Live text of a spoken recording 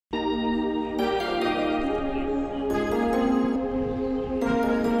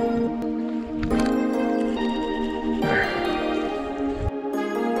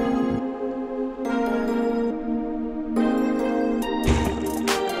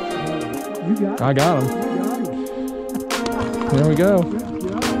I got him. There we go.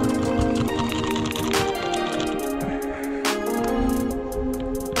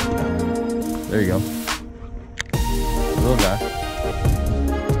 There you go. Little guy.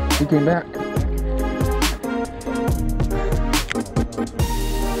 He came back.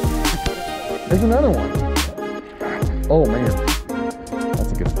 There's another one. Oh man.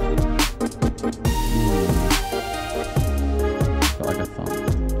 That's a good one. Felt like a thumb.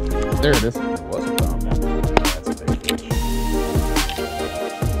 There it is. It was a thumb. That's a big fish.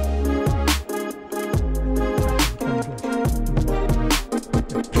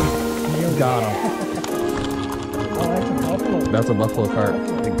 Got him. That's a buffalo carp.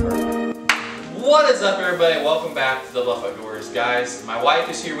 Big carp. What is up, everybody? Welcome back to the Bluff Outdoors, guys. My wife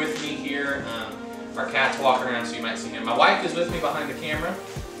is here with me here. Our cat's walking around, so you might see him. My wife is with me behind the camera.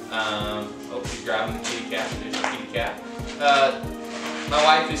 Oh, she's grabbing the kitty cat. There's your kitty cat. My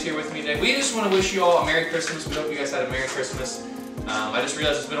wife is here with me today. We just want to wish you all a Merry Christmas. We hope you guys had a Merry Christmas. I just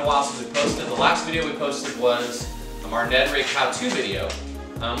realized it's been a while since we posted. The last video we posted was our Ned Rig how-to video,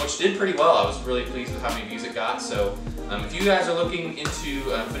 which did pretty well. I was really pleased with how many views it got. So if you guys are looking into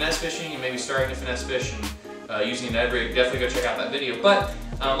finesse fishing and maybe starting to finesse fish and using a Ned Rig, definitely go check out that video. But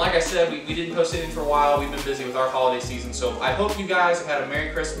like I said, we didn't post anything for a while. We've been busy with our holiday season. So I hope you guys have had a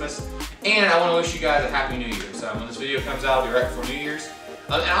Merry Christmas, and I want to wish you guys a Happy New Year's. When this video comes out, it'll be right before New Year's.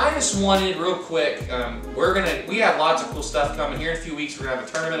 And I just wanted, real quick, we have lots of cool stuff coming. Here in a few weeks, we're going to have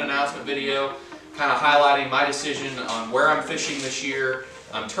a tournament announcement video, kind of highlighting my decision on where I'm fishing this year,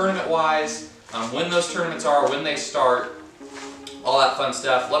 tournament-wise, when those tournaments are, when they start, all that fun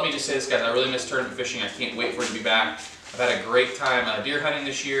stuff. Let me just say this, guys, I really miss tournament fishing. I can't wait for it to be back. I've had a great time deer hunting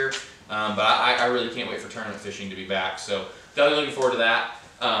this year, but I really can't wait for tournament fishing to be back. So definitely looking forward to that.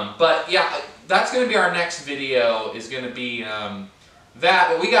 But yeah, that's going to be our next video, is going to be that.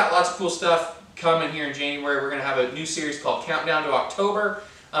 But we got lots of cool stuff coming here in January. We're going to have a new series called Countdown to October,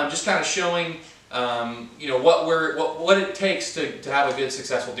 just kind of showing you know, what it takes to have a good,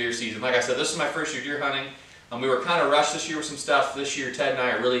 successful deer season. Like I said, this is my first year deer hunting. We were kind of rushed this year with some stuff. This year, Ted and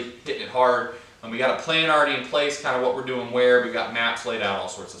I are really hitting it hard. We got a plan already in place, kind of what we're doing where. We've got maps laid out, all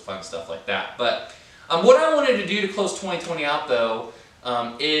sorts of fun stuff like that. But what I wanted to do to close 2020 out, though,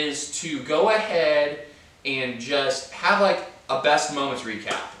 is to go ahead and just have like a best moments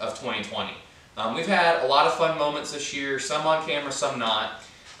recap of 2020. We've had a lot of fun moments this year, some on camera, some not.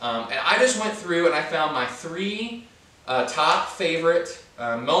 And I just went through and I found my 3 top favorite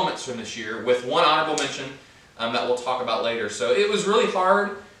moments from this year, with one honorable mention that we'll talk about later. So it was really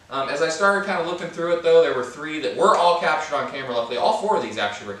hard. As I started kind of looking through it, though, there were 3 that were all captured on camera. Luckily, all 4 of these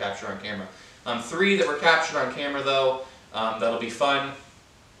actually were captured on camera. 3 that were captured on camera, though, that'll be fun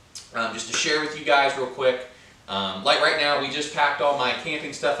just to share with you guys real quick. Like right now, we just packed all my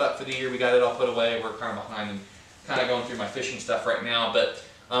camping stuff up for the year. We got it all put away. We're kind of behind and kind of going through my fishing stuff right now. But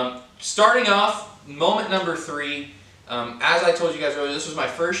starting off, moment number 3, as I told you guys earlier, this was my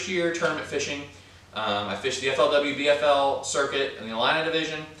first year tournament fishing. I fished the FLW BFL circuit in the Illini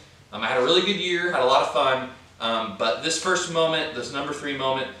division. I had a really good year, had a lot of fun, but this first moment, this number 3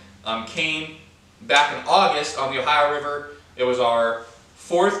 moment, came back in August on the Ohio River. It was our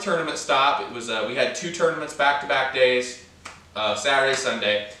 4th tournament stop. It was we had 2 tournaments back-to-back days, Saturday,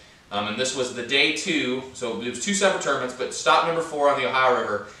 Sunday, and this was the day 2, so it was 2 separate tournaments, but stop number 4 on the Ohio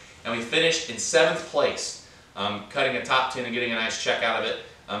River, and we finished in 7th place, cutting a top 10 and getting a nice check out of it.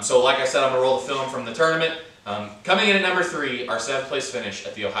 So like I said, I'm going to roll the film from the tournament. Coming in at number 3, our 7th place finish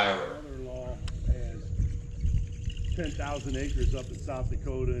at the Ohio River. My brother-in-law has 10,000 acres up in South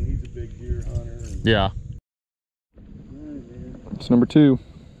Dakota, and he's a big deer hunter. And Yeah. It's number 2.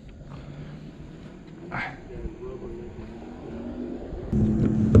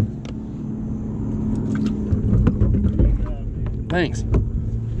 Thanks.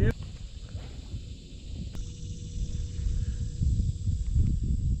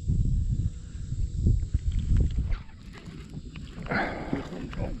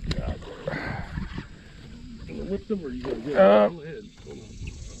 Whip them, or you gotta get Go ahead.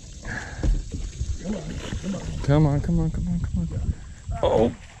 Come on.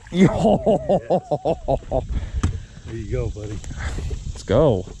 Oh. Yo. There you go, buddy. Let's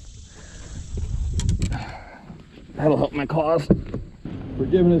go. That'll help my cause. For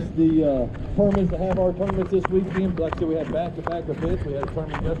giving us the permits to have our tournaments this weekend. Like I said, we had back-to-back events. We had a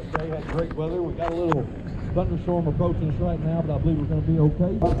tournament yesterday, had great weather. We got a little thunderstorm approaching us right now, but I believe we're going to be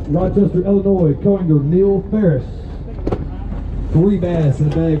okay. Rochester, Illinois, going to Neil Ferris. 3 bass in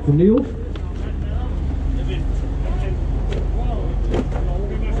the bag for Neil.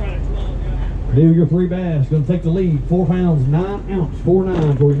 Neil, your 3 bass going to take the lead. 4 pounds, 9 ounce,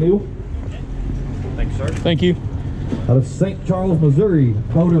 4.9 for you, Neil. Thank you. Out of St. Charles, Missouri,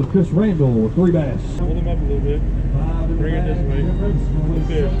 boater Chris Randall, 3 bass. Hold them up a little bit. Bring it this way. The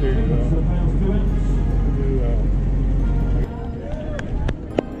fish, here you go.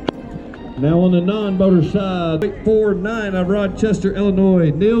 Now on the non-boater side, 849 out of Rochester,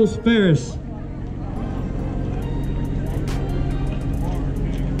 Illinois, Nils Ferris.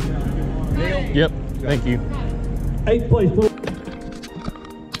 Yep. Thank you. 8th place.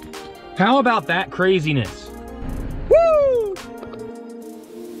 How about that craziness?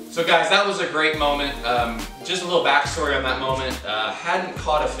 So guys, that was a great moment. Just a little backstory on that moment. Hadn't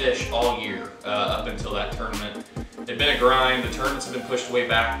caught a fish all year up until that tournament. It'd been a grind. The tournaments have been pushed way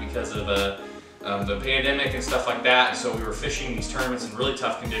back because of the pandemic and stuff like that. And so we were fishing these tournaments in really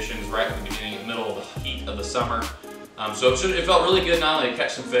tough conditions right at the beginning, in the middle of the heat of the summer. So it felt really good not only to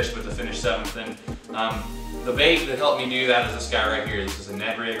catch some fish, but to finish 7th. And the bait that helped me do that is this guy right here. This is a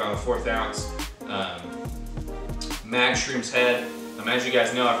Ned rig on a 1/4 ounce Mag Shroom's head. As you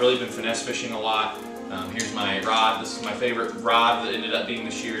guys know, I've really been finesse fishing a lot. Here's my rod. This is my favorite rod that ended up being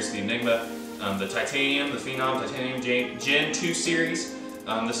this year. It's the Enigma, the Titanium, the Phenom Titanium Gen 2 series.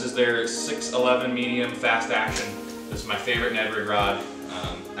 This is their 611 medium fast action. This is my favorite Ned rig rod.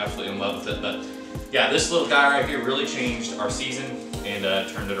 Absolutely in love with it. But yeah, this little guy right here really changed our season and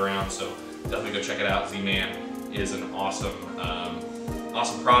turned it around. So definitely go check it out. Z-Man is an awesome,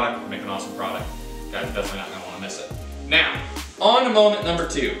 awesome product. Make an awesome product. Guys, definitely not gonna want to miss it. Now, on to moment number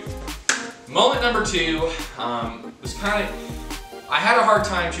 2. Moment number 2 was kind of, I had a hard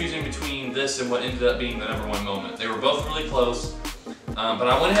time choosing between this and what ended up being the number 1 moment. They were both really close, but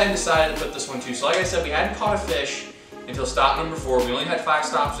I went ahead and decided to put this one too. So like I said, we hadn't caught a fish until stop number 4. We only had 5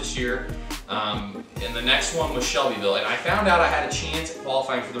 stops this year, and the next one was Shelbyville. And I found out I had a chance at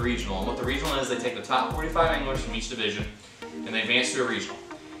qualifying for the regional. And what the regional is, they take the top 45 anglers from each division, and they advance to a regional.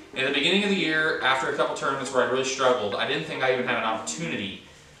 At the beginning of the year, after a couple tournaments where I really struggled, I didn't think I even had an opportunity,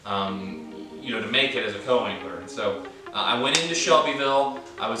 to make it as a co-angler. And so I went into Shelbyville.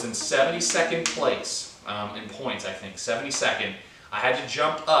 I was in 72nd place in points, I think, 72nd. I had to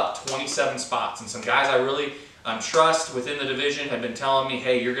jump up 27 spots, and some guys I really trust within the division had been telling me,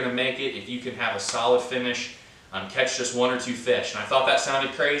 hey, you're going to make it if you can have a solid finish, catch just 1 or 2 fish. And I thought that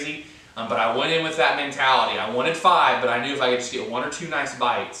sounded crazy. But I went in with that mentality. I wanted 5, but I knew if I could just get 1 or 2 nice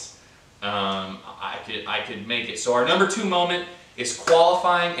bites, I could make it. So our number 2 moment is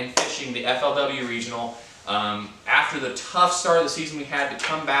qualifying and fishing the FLW Regional. After the tough start of the season we had to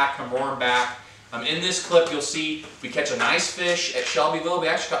come roaring back. In this clip, you'll see we catch a nice fish at Shelbyville. We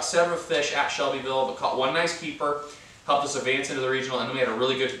actually caught several fish at Shelbyville, but caught 1 nice keeper, helped us advance into the regional, and then we had a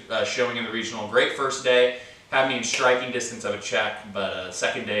really good showing in the regional. Great first day. Had me in striking distance of a check, but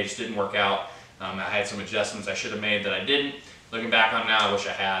second day just didn't work out. I had some adjustments I should have made that I didn't. Looking back on now, I wish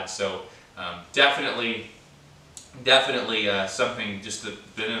I had. So definitely something just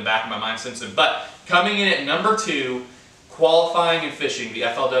been in the back of my mind since then. But coming in at number 2, qualifying and fishing the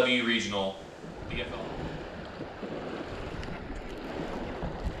FLW Regional. The FLW.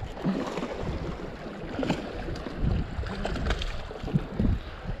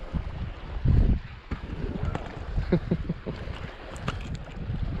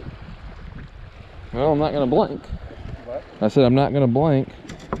 Well, I'm not gonna blank. What? I said I'm not gonna blank.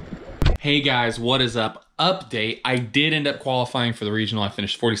 Hey guys, what is up? Update. I did end up qualifying for the regional. I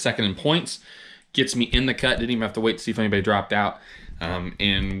finished 42nd in points. Gets me in the cut. Didn't even have to wait to see if anybody dropped out.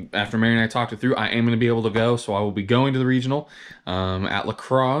 And after Mary and I talked it through, I am going to be able to go. So I will be going to the regional at La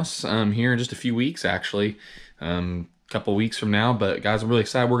Crosse here in just a few weeks, actually. Couple weeks from now. But guys, I'm really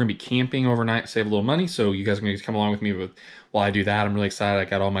excited. We're going to be camping overnight to save a little money. So you guys are going to come along with me while I do that. I'm really excited. I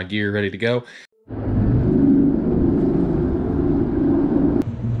got all my gear ready to go.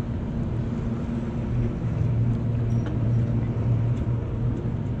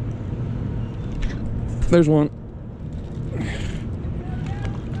 There's one.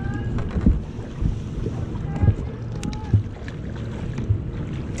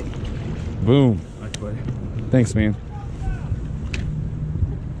 Boom. Nice, buddy. Thanks, man.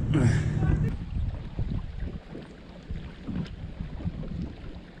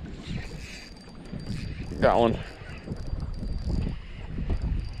 Got one.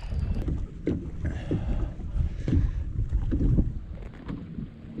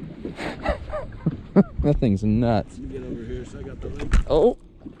 That thing's nuts. Let me get over here so I got the link. Oh.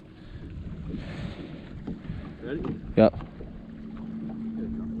 Ready? Yep.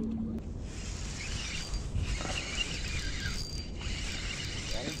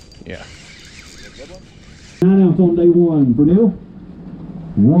 Yeah. 9 ounce on day 1 for Neil.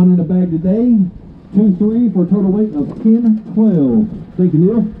 1 in the bag today. 2, 3 for a total weight of 10, 12. Thank you,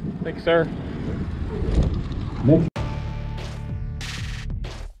 Neil. Thanks, sir. Next.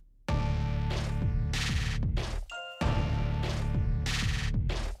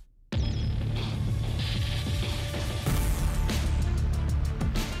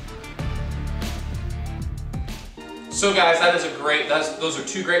 So guys, those are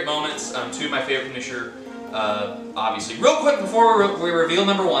two great moments, two of my favorite from this year, obviously. Real quick before we reveal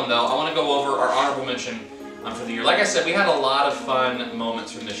number one though, I want to go over our honorable mention for the year. Like I said, we had a lot of fun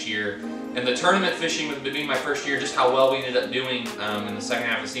moments from this year, and the tournament fishing with it being my first year, just how well we ended up doing in the second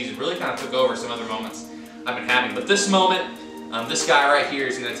half of the season really kind of took over some other moments I've been having. But this moment, this guy right here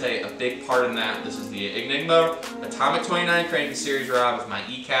is going to take a big part in that. This is the Enigma Atomic 29 Cranking Series rod with my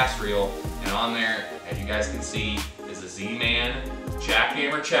E-Cast reel, and on there, as you guys can see, is a Z-Man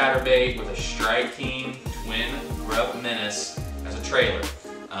Jackhammer Chatterbait with a Strike King Twin Grub Menace as a trailer.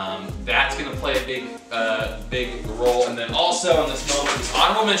 That's going to play a big role. And then also in this moment, this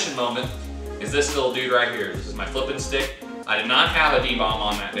honorable mention moment, is this little dude right here. This is my flipping stick. I did not have a D-bomb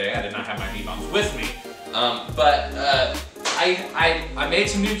on that day. I did not have my D-bombs with me. I made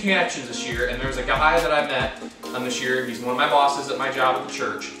some new connections this year, and there's a guy that I met this year. He's one of my bosses at my job at the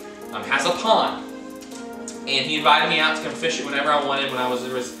church. Has a pond. And he invited me out to come fish it whenever I wanted,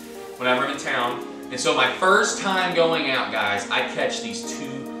 whenever I'm in town. And so my first time going out, guys, I catch these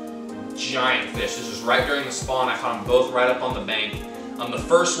two giant fish. This was right during the spawn. I caught them both right up on the bank. The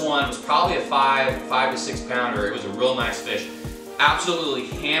first one was probably a 5 to 6 pounder. It was a real nice fish. Absolutely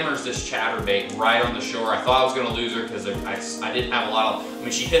hammers this chatterbait right on the shore. I thought I was going to lose her because I didn't have a lot of, I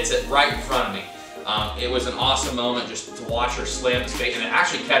mean, she hits it right in front of me. It was an awesome moment just to watch her slam this bait and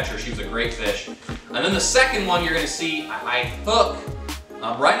actually catch her. She was a great fish. And then the second one you're going to see, I hook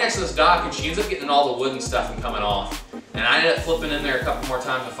right next to this dock, and she ends up getting in all the wood and stuff and coming off. And I ended up flipping in there a couple more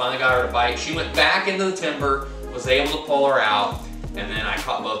times and finally got her to bite. She went back into the timber, was able to pull her out, and then I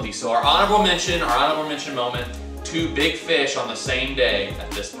caught both these. So our honorable mention moment, two big fish on the same day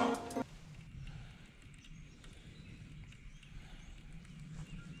at this pond.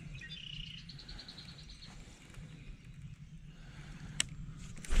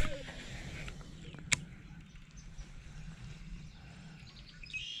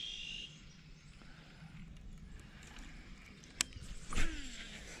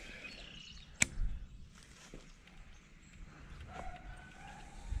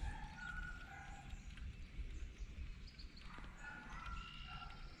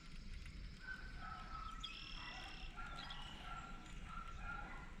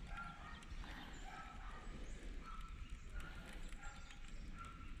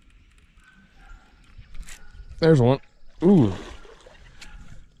 There's one. Ooh.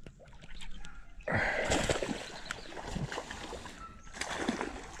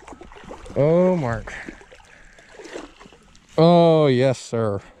 Oh, Mark. Oh, yes,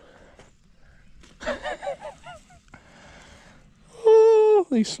 sir. Oh,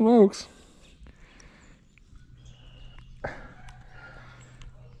 these smokes.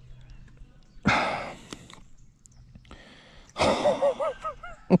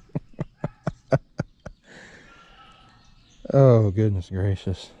 Oh, goodness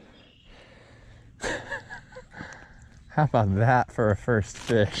gracious. How about that for a first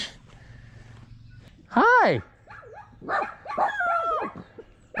fish? Hi!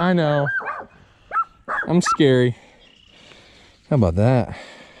 I know. I'm scary. How about that?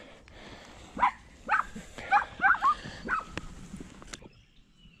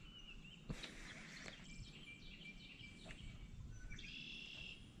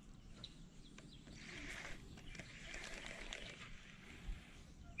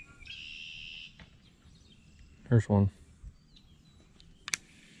 Here's one.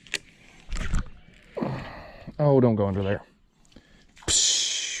 Oh, don't go under there.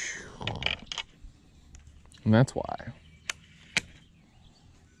 And that's why.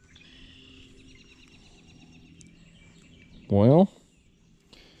 Well,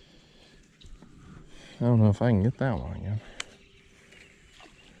 I don't know if I can get that one again.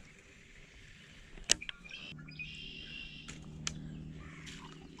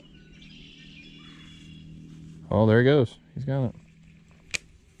 Oh, there he goes. He's got it.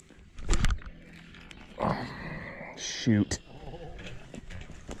 Oh, shoot.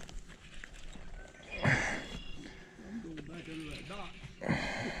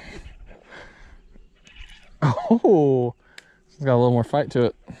 Oh, it's got a little more fight to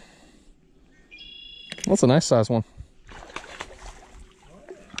it. That's a nice size one.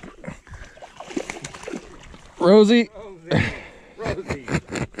 Rosie. Rosie.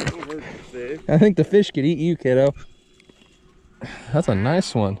 I think the fish could eat you, kiddo. That's a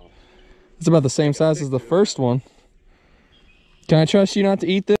nice one. It's about the same size as the first one. Can I trust you not to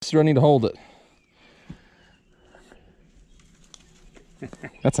eat this, or do I need to hold it?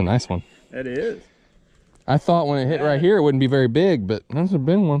 That's a nice one. That is. I thought when it hit right here, it wouldn't be very big, but that's a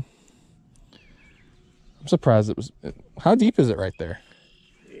big one. I'm surprised it was. How deep is it right there?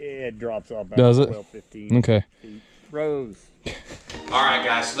 It drops off about Does it? 12, 15 Okay. feet. Rose. All right,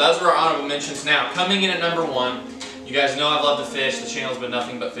 guys, so those were our honorable mentions. Now, coming in at number 1, you guys know I love to fish. The channel's been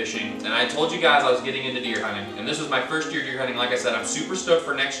nothing but fishing. And I told you guys I was getting into deer hunting. And this was my first year deer hunting. Like I said, I'm super stoked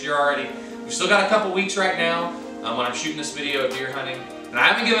for next year already. We've still got a couple weeks right now when I'm shooting this video of deer hunting. And I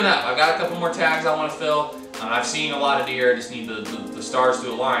haven't given up. I've got a couple more tags I want to fill. I've seen a lot of deer. I just need the stars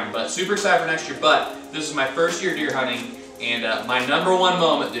to align. But super excited for next year. But this is my first year deer hunting. And my number 1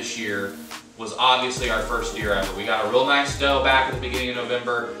 moment this year was obviously our first deer ever. We got a real nice doe back at the beginning of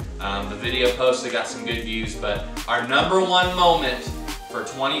November. The video posted, got some good views, but our number 1 moment for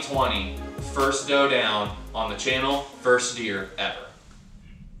 2020, first doe down on the channel, first deer ever.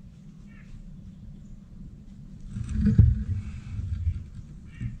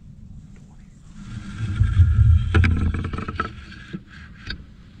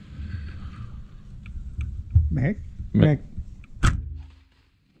 Mac? Mac.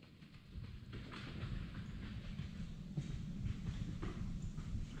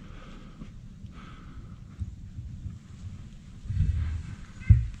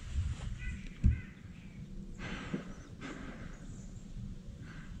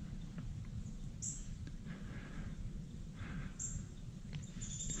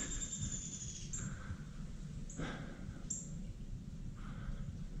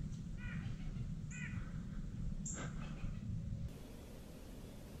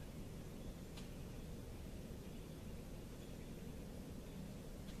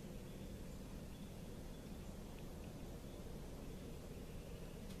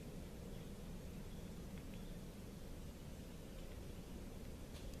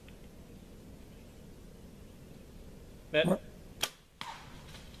 Matt?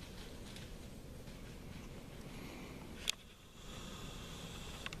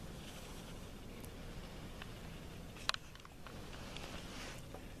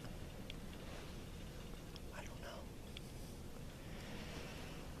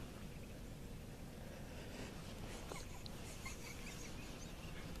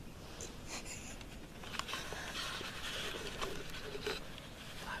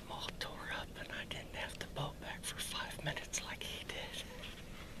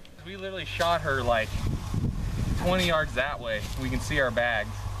 We literally shot her like 20 yards that way. We can see our bags.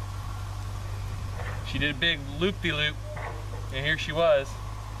 She did a big loop-de-loop, and here she was.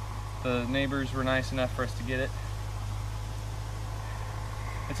 The neighbors were nice enough for us to get it.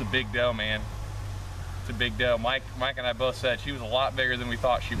 It's a big doe, man. It's a big doe. Mike and I both said she was a lot bigger than we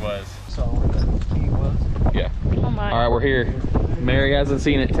thought she was. So where the key was. Yeah. Oh my. All right, we're here. Mary hasn't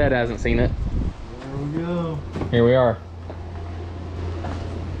seen it. Ted hasn't seen it. There we go. Here we are.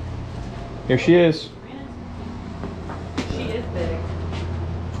 Here she is. She is big.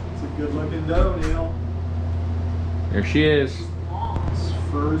 It's a good looking doe, Neil. Here she is. It's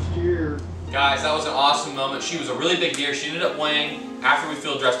first year. Guys, that was an awesome moment. She was a really big deer. She ended up weighing, after we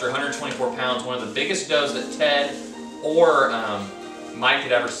field dressed her, 124 pounds. One of the biggest does that Ted or Mike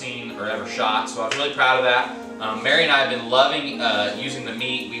had ever seen or ever shot. So I was really proud of that. Mary and I have been loving using the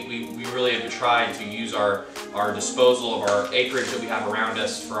meat. We really have tried to use our disposal of our acreage that we have around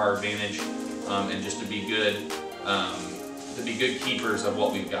us for our advantage, and just to be good keepers of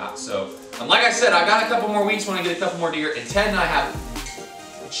what we've got. So, like I said, I got a couple more weeks when I get a couple more deer, and Ted and I have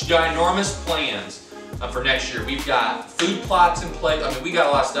ginormous plans for next year. We've got food plots in place. I mean, we got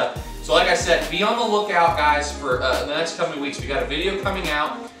a lot of stuff. So, like I said, be on the lookout, guys, for the next coming weeks. We got a video coming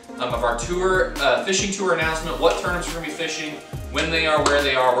out of our tour, fishing tour announcement, what tournaments we're going to be fishing, when they are, where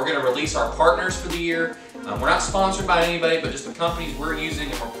they are. We're going to release our partners for the year. We're not sponsored by anybody, but just the companies we're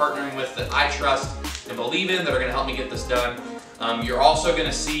using and we're partnering with that I trust and believe in that are going to help me get this done. You're also going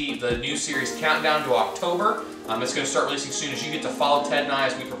to see the new series Countdown to October. It's going to start releasing soon as you get to follow Ted and I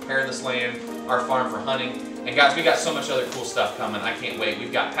as we prepare this land, our farm, for hunting. And guys, we got so much other cool stuff coming. I can't wait.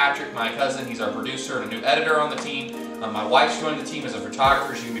 We've got Patrick, my cousin. He's our producer and a new editor on the team. My wife's joined the team as a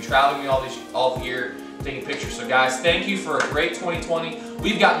photographer. She's going to be traveling with me all year, taking pictures. So guys, thank you for a great 2020.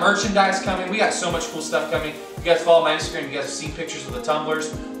 We've got merchandise coming. We got so much cool stuff coming. You guys follow my Instagram. You guys have seen pictures of the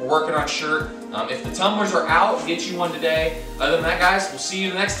tumblers. We're working on a shirt. If the tumblers are out, get you one today. Other than that, guys, we'll see you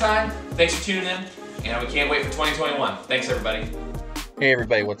the next time. Thanks for tuning in, and we can't wait for 2021. Thanks, everybody. Hey,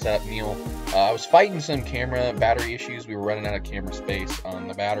 everybody. What's up? Neil. I was fighting some camera battery issues. We were running out of camera space on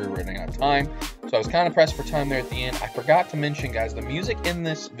the battery. We were running out of time. So I was kind of pressed for time there at the end. I forgot to mention, guys, the music in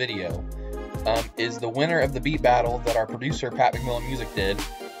this video is the winner of the beat battle that our producer, Pat McMillan Music, did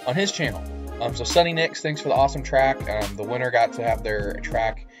on his channel. So Sunny Nicks, thanks for the awesome track. The winner got to have their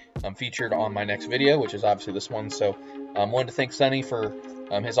track featured on my next video, which is obviously this one. So wanted to thank Sunny for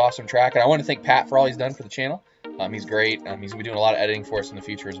his awesome track, and I want to thank Pat for all he's done for the channel. He's great. He's going to be doing a lot of editing for us in the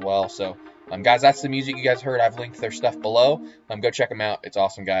future as well. So guys, that's the music you guys heard. I've linked their stuff below. Go check them out. It's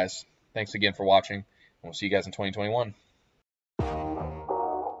awesome, guys. Thanks again for watching, and we'll see you guys in 2021.